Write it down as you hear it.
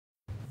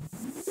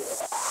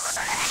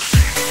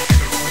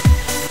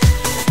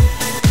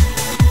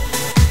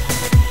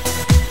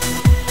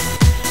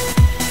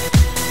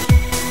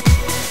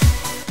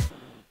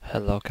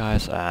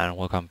guys, and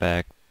welcome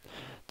back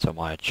to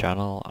my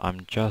channel.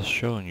 I'm just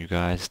showing you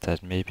guys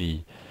that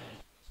maybe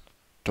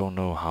don't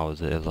know how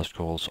the Elder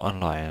Scrolls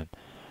Online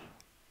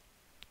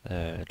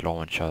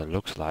launcher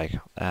looks like,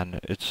 and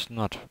it's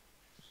not.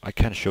 I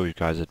can show you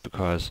guys it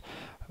because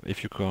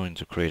if you're going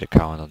to create an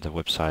account on the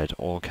website,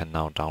 all can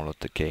now download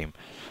the game.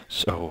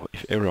 So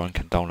if everyone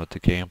can download the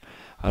game,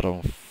 I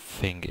don't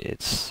think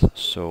it's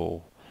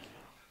so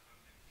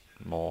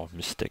more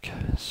mystic.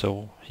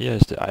 So here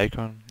is the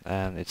icon,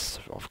 and it's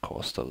of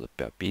course still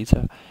the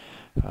beta.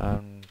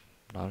 And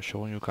I'm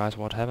showing you guys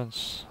what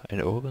happens.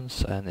 It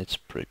opens and it's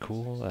pretty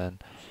cool,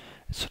 and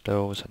it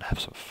slows and have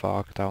some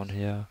fog down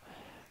here,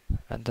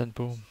 and then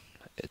boom,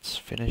 it's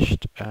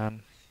finished.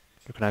 And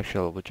you can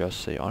actually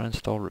just say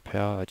uninstall,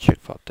 repair, and check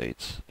for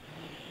updates.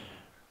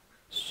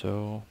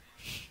 So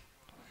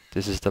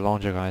this is the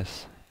launcher,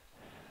 guys.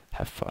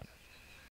 Have fun.